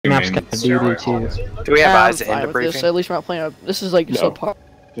Cap's got duty too. Do we have eyes in fine the with briefing? this. At least we're not playing. This is like No. subpar.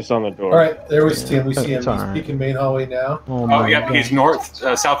 Just on the door. Alright, there was Tim. We see him. It's He's alright. peeking main hallway now. Oh, Oh, yep, he's north,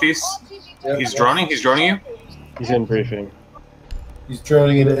 southeast. Yep, He's yep. droning. He's droning you. He's in briefing. He's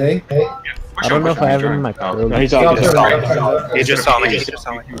droning into A. Yeah. I don't know if I have him in my oh. pro. No, he's Stop off. there. He just saw me. He just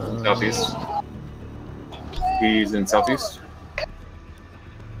saw me. Southeast. He's in southeast.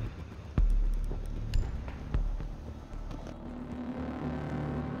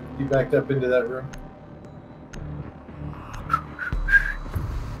 He backed up into that room.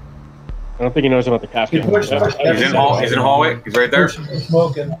 I don't think he knows about the captain. He pushed. He's in hall. He's in hallway. He's right there. He's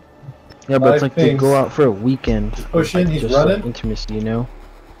smoking. Yeah, but it's Five like they pings. go out for a weekend. Pushing, Like, he's just running. like intimacy, you know?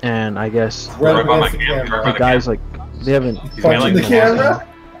 And I guess Right by my against the camera, camera. right by the guys like they haven't Punching mailing the the camera.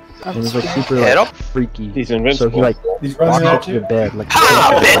 and it's like super Hit like him. freaky. He's So invincible. he like He's walks running up at to the you. bed, like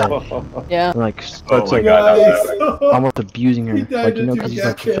Ha! Yeah. and, like starts Oh my like God, that was almost abusing her, He died like you know, to because he's you,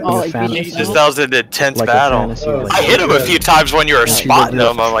 like yeah. in Oh, a like fantasy, Jesus, Jesus, that was an intense like a battle. fantasy, like, I hit him a few times when you were and she's spotting like,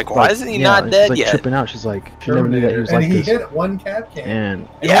 him. I'm like, why isn't he not and dead she's, like, yet? tripping out. She's like, she never knew that he was and like he this. hit one cap can. And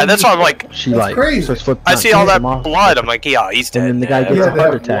Yeah, that's why I'm like, she That's like crazy. starts flipping I out, see all kicks that him off, blood. I'm like, yeah, he's dead. And then the guy man. gets He a had to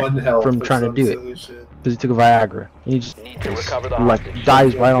heart have attack one health from for trying to some do it. silly shit. because he took a Viagra. And he just like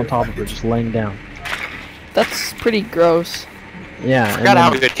dies right on top of her, just laying down. That's pretty gross. Yeah, I and forgot then how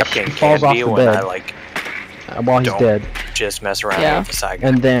good Captain he falls can off be the when I bed like while he's don't dead. just mess around Yeah. with the side.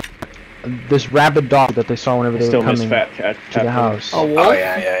 And then this rabid dog that they saw whenever I they still were miss coming Fat Cat. to the house, A wolf? Oh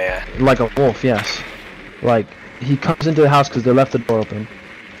yeah. like a wolf, yes. Like he comes into the house because they left the door open,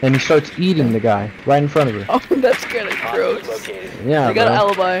 and he starts eating the guy right in front of her. Oh, that's kind of gross. Yeah, I got an bro.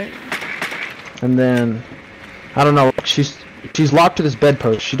 alibi. And then I don't know. She's locked to this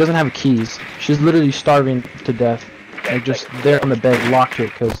bedpost. She doesn't have keys. She's literally starving to death. Like just there on the bed, locked to it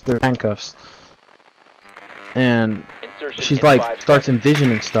because they're handcuffs. And she's like starts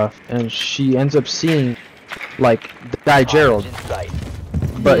envisioning stuff, and she ends up seeing like the guy Gerald,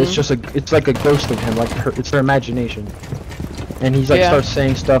 but it's just it's like a ghost of him, like it's her imagination. And he's like Yeah. starts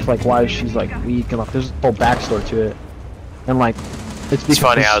saying stuff like why she's like weak and like there's a whole backstory to it, and like it's It's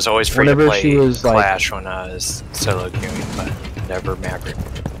funny. because I was always free to whenever play she was like Clash when I was solo queuing, but never Maverick.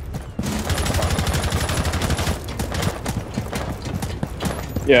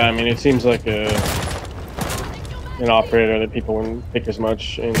 Yeah, I mean, it seems like an operator that people wouldn't pick as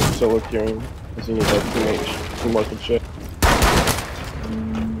much in solo queuing because you need like teamwork and shit.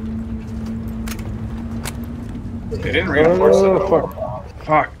 They didn't reinforce it at all.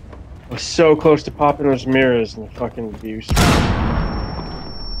 Fuck. I was so close to popping those mirrors and the fucking abuse.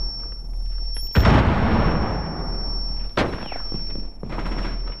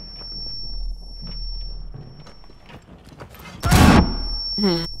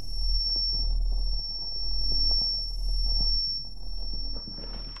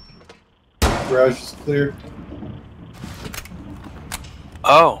 Garage is cleared.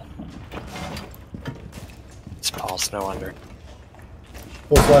 Oh, it's false. No wonder.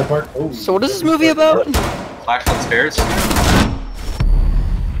 Full slide mark. Oh. So what is this movie about? Flash on stairs.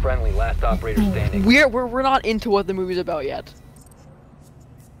 Friendly, last operator standing. We're not into what the movie's about yet.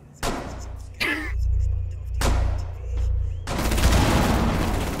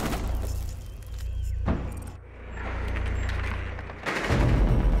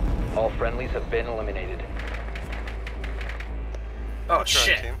 All friendlies have been eliminated. Oh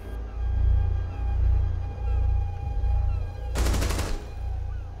shit.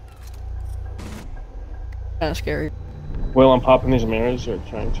 Kind of scary. Will, I'm popping these mirrors or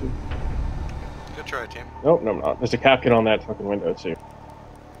trying to. Good try, team. Nope, no, I'm not. There's a captain on that fucking window too.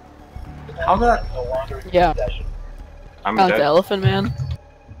 How that? Yeah. I'm Like the dead. Elephant Man.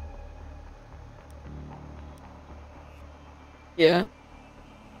 Yeah.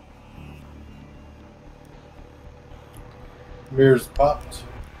 Mirrors popped.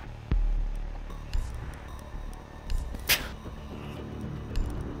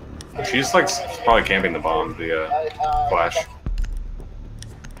 She's like probably camping the bomb, the flash.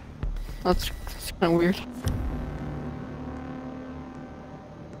 That's kind of weird.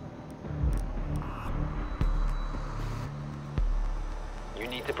 You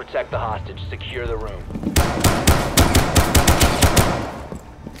need to protect the hostage. Secure the room.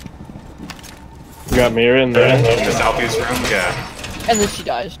 You got mirror in there. In the southeast room, yeah. And then she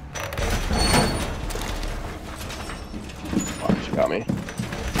dies. Fuck, she got me.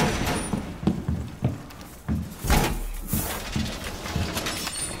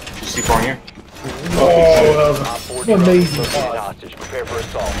 C4 on you. Oh, that was an amazing Located shot. hostage. Prepare for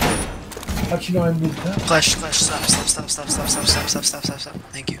assault. How'd you know I moved up? Flash, stop.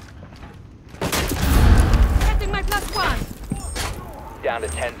 Thank you. Setting my +1. Down to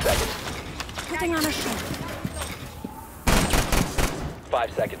 10 seconds. Putting on a shield.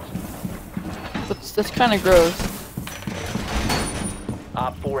 5 seconds. That's kind of gross.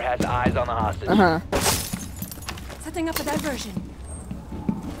 Op 4 has eyes on the hostage. Uh-huh. Setting up a diversion.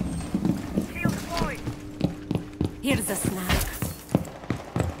 Here's a snack.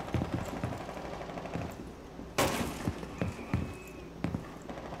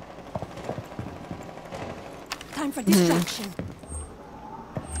 Time for distraction.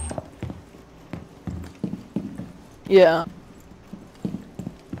 Yeah.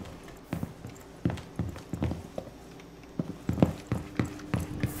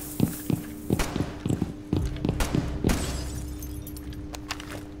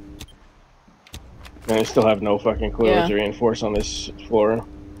 And I still have no fucking clue Yeah. what to reinforce on this floor.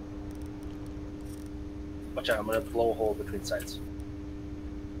 Watch out, I'm gonna blow a hole between sides.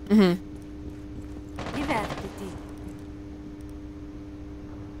 Mm-hmm. Divertiti.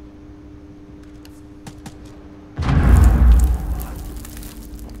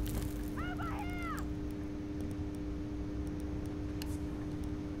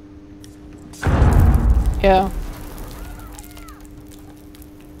 Yeah.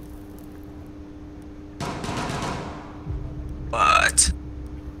 What?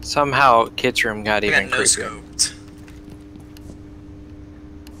 Somehow, Kid's room got even no creepier. scoped.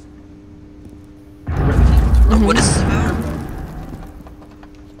 What is this about?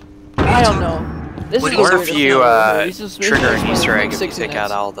 I don't know. This What is if weird. you trigger an It's Easter like egg if you 6 take minutes.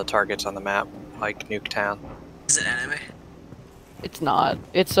 out all the targets on the map, like Nuketown? Is it anime? It's not.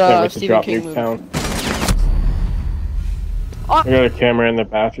 It's Can't wait to Stephen drop King movie. Nuketown. Ah! I got a camera in the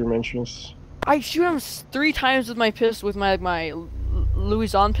bathroom entrance. I shoot him 3 times with my pistol, with my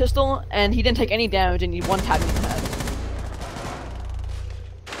Louison pistol, and he didn't take any damage, and he one-tapped me in the head.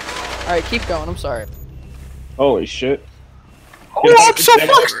 All right, keep going. I'm sorry. Holy shit. Oh, I'm so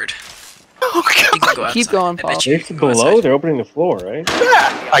fucked! Word. Oh You god! can go Keep outside. going, I Paul. bet you It's can go below? outside. They're opening the floor, right?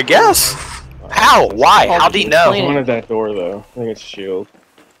 Yeah, I guess. How? Why? Paul, How do you keep know? playing. One at that door, though. I think it's shield.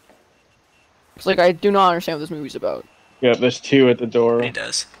 It's like I do not understand what this movie's about. Yeah, there's 2 at the door. He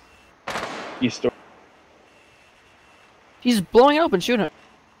does. East door. He's blowing up and shooting him.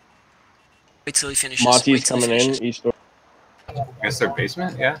 Wait till he finishes. Monty's Wait till he coming finishes. in. East door. I guess their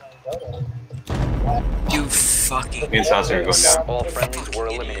basement, yeah? You fucking. Me and Saucer are going down. All friendlies were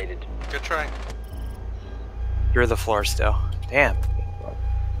eliminated. Good try. You're the floor still. Damn.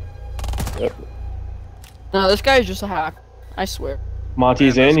 Yep. No, this guy is just a hack. I swear.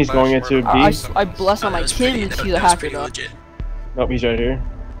 Monty's in. He's going into B. I bless on my kin to see the hacker though. legit. Nope, he's right here.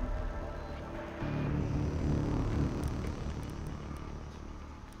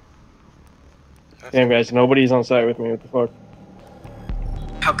 Damn, guys, nobody's on site with me. What the fuck?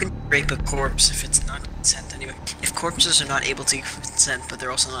 How can you rape a corpse if it's not consent anyway? If corpses are not able to consent, but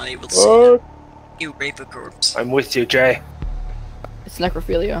they're also not able to see What? you rape a corpse. I'm with you, Jay. It's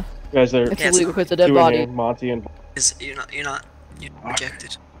necrophilia. Guys, they're It's Yeah, illegal because it's a dead 2 in body. here. Monty and Is you're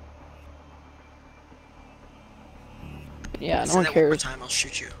rejected. Yeah, no Say one that one more cares. time, I'll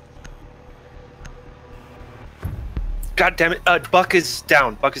shoot you. God damn it. Buck is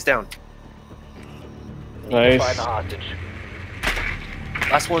down. Buck is down. Find nice. the hostage.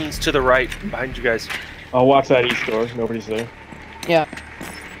 Last one's to the right, behind you guys. I'll watch that east door. Nobody's there. Yeah.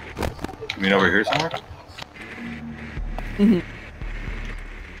 You mean over here somewhere?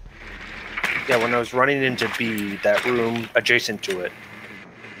 Yeah, when I was running into B, that room adjacent to it.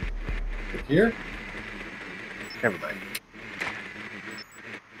 Here? Never mind.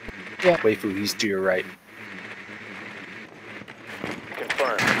 Yeah. Waifu, he's to your right.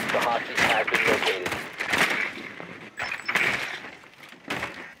 Confirmed. The hostage has been located.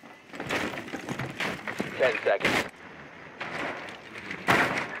 Ten seconds.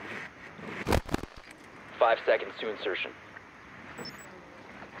 5 seconds to insertion.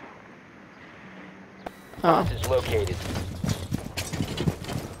 Huh. Hostage located.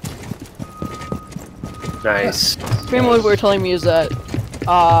 Nice. Pretty much what you're telling me is that the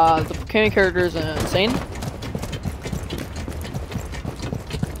Pokemon character is insane.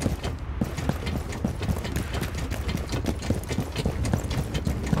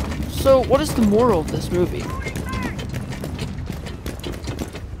 So, what is the moral of this movie?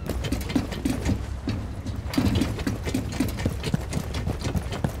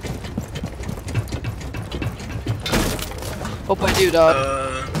 Hope I do, dog.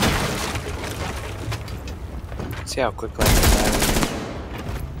 See how quickly I can dive.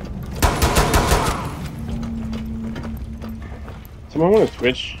 Someone want to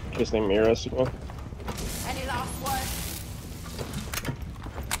Twitch because they mirror us again? Any last words?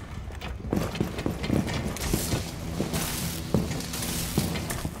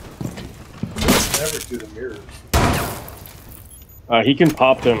 never to the mirrors. He can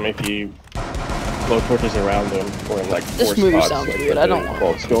pop them if you blow torches around them or in like This four movie spots, sounds like weird, where I don't the want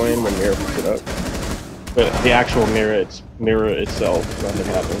bolts go in when mirror picks it up. But the actual mirror itself, nothing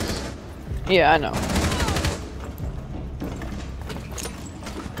happens. Yeah, I know.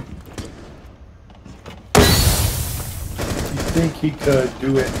 You think he could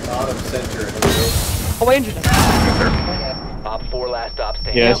do it out of center and Oh, wait, interesting. Op 4 last stop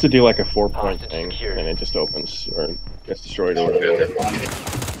standing. Yeah, it has to do like a 4-point Hostage thing, secured. and it just opens or gets destroyed or whatever.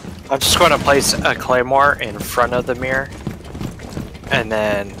 I'm just going to place a claymore in front of the mirror, and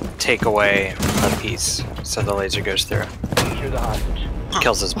then take away a piece so the laser goes through. Secure the hostage.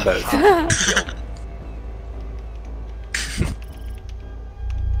 Kills us both.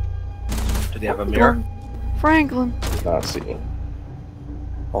 Did they have a mirror? Franklin. Not see.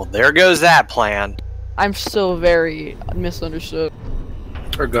 Well, there goes that plan. I'm still very misunderstood.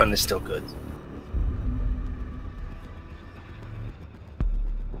 Her gun is still good.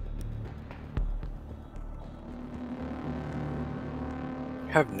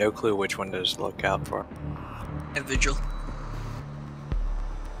 I have no clue which windows to look out for. A vigil.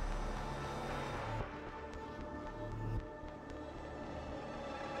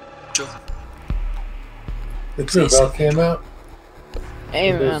 the true belt came out.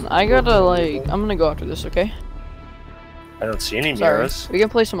 Hey man, I gotta like, I'm gonna go after this, okay? I don't see any Sorry. mirrors. We can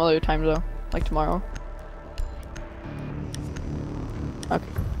play some other time though, like tomorrow. Okay.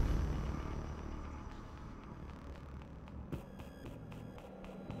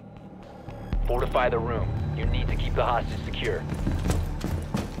 Fortify the room. You need to keep the hostage secure.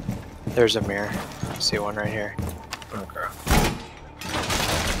 There's a mirror. I see one right here. Okay.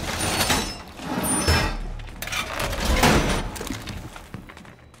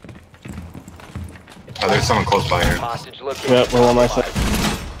 Oh, there's someone close by here. Hostage located. Yep, we're on my side.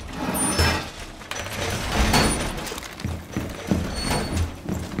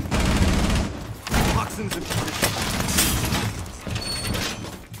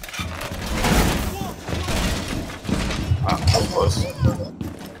 That was close.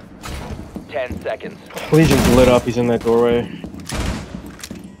 10 seconds. Legion's lit up, he's in that doorway.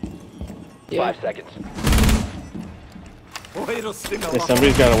 Yeah. 5 seconds. Yeah,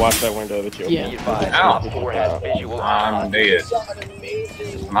 somebody's gotta watch that window that you opened. Yeah. Be advised. Ow. Op 4 has visual on I'm dead.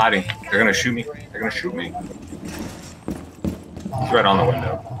 I'm hiding. They're gonna shoot me. They're gonna shoot me. It's right on the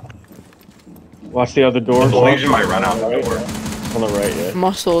window. Watch the other door. The Legion might run out the door. On the right, yeah.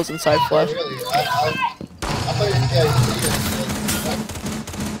 Muscles inside flesh.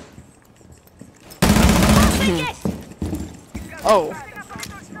 Oh.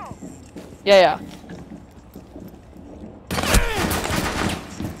 Yeah.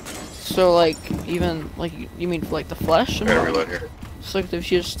 So like, even like, you mean like the flesh? I gotta reload here. So like if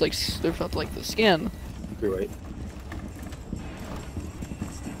she just like stripped out like the skin. You're right.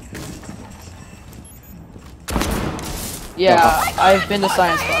 Yeah, I've been to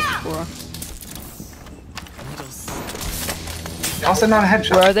science class before. How's that not a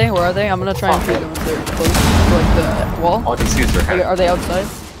headshot? Where are they? Where are they? I'm gonna try and shoot them if they're close to like the wall. All I can see is their head. Are they outside?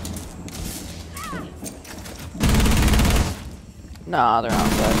 Nah, they're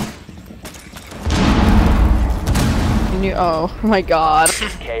outside. Can you? Oh my god.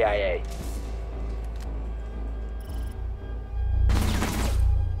 KIA.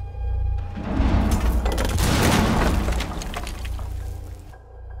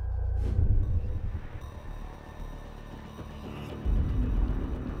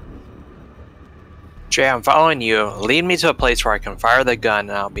 Jay, I'm following you. Lead me to a place where I can fire the gun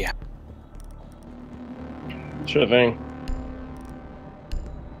and I'll be happy. Sure thing.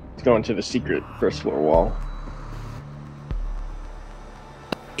 Let's go into the secret first floor wall.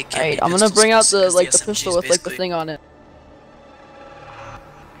 Alright, I'm gonna bring out the like the pistol with like the thing on it.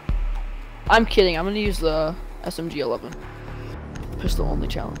 I'm kidding. I'm gonna use the SMG-11. Pistol only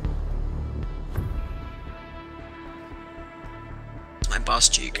challenge. My boss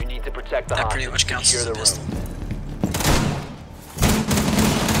cheek. You need to protect the That hostage. pretty much counts as Secure a the pistol. room.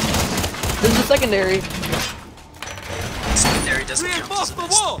 This is a secondary. Secondary doesn't count as a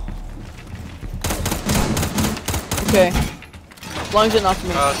pistol. Okay. As long as it knocks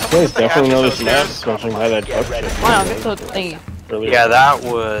me. There's definitely another map, judging by that duck shit. Why not? Get the thingy. Earlier. Yeah, that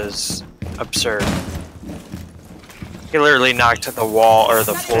was absurd. He literally knocked the wall or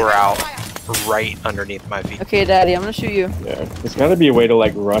the floor out right underneath my feet. Okay, Daddy, I'm gonna shoot you. Yeah, there's gotta be a way to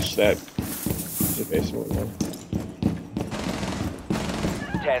like rush that the basement. Man.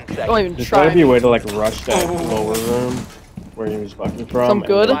 10 seconds. Don't even There's try. gotta be a way to like rush that lower room where he was bucking from Some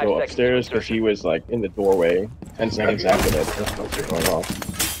good? and then go upstairs because he was like in the doorway 10 seconds after that pistol was going off.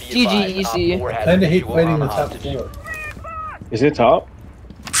 Be GG, easy. Kinda hate fighting the top floor. Is it top?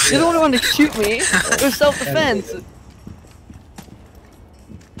 You're the only one to shoot me. It was self-defense.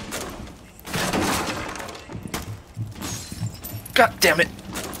 God damn it!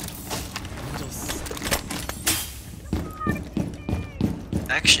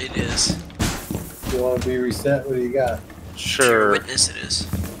 Actually, it is. You want to be reset? What do you got? Sure. Witness it is.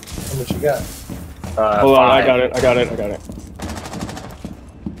 How much you got? Hold on, I got it.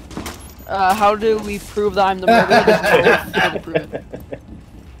 How do we prove that I'm the murderer? You didn't prove it.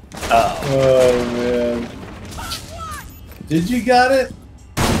 Oh man. Did you got it?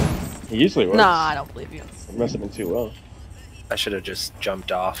 He usually was. Nah, I don't believe you. It must have been too low. I should have just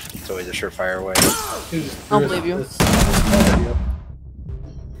jumped off. It's always a surefire way. I don't believe you.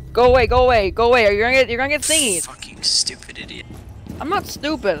 Go away, go away, go away! You're gonna get thingied. Fucking stupid idiot. I'm not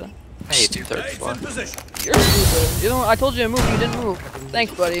stupid. I hate the third floor. You're stupid. You don't. I told you to move. You didn't move.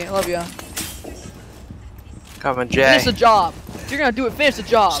 Thanks, buddy. I love you. Come on, Jay. Finish the job. If you're gonna do it, finish the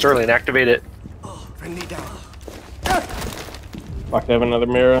job. Sterling, activate it. Fuck, they have another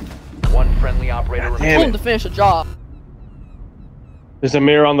mirror. One friendly operator I remaining. told him to finish the job. There's a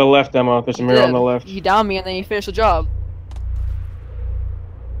mirror on the left, Emma. There's a mirror on the left. He downed me and then he finished the job.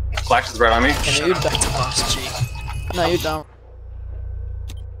 Flash is right on me. Shut up, it's Boss G. No, you don't.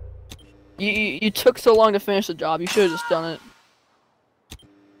 You took so long to finish the job. You should have just done it.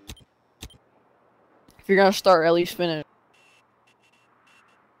 If you're gonna start, at least finish.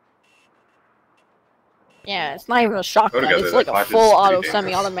 Yeah, it's not even a shotgun. together, It's like that a flash is full auto pretty dangerous.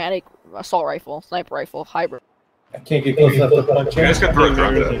 semi-automatic assault rifle, sniper rifle, hybrid. I can't get close enough to punch You guys him. can throw a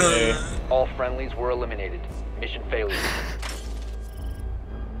drug at it. All friendlies were eliminated. Mission failure.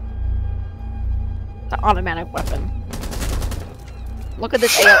 It's an automatic weapon. Look at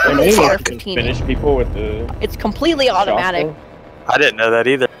this AR. I Look mean, at this like, you AR-15. can finish people with the It's completely automatic. shotgun. I didn't know that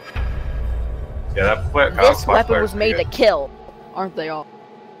either. Yeah, that flare. This weapon was made to kill, aren't they all?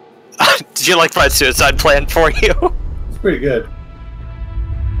 Did you like my suicide plan for you? It's pretty good.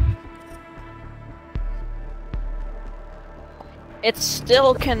 It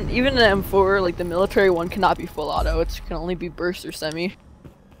still can, even an M4, like the military one, cannot be full auto. It can only be burst or semi.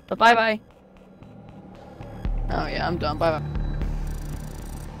 But bye bye. Oh yeah, I'm done. Bye bye.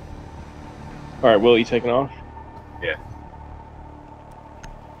 Alright, Will, you taking off? Yeah.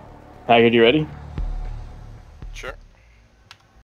 Haggard, you ready?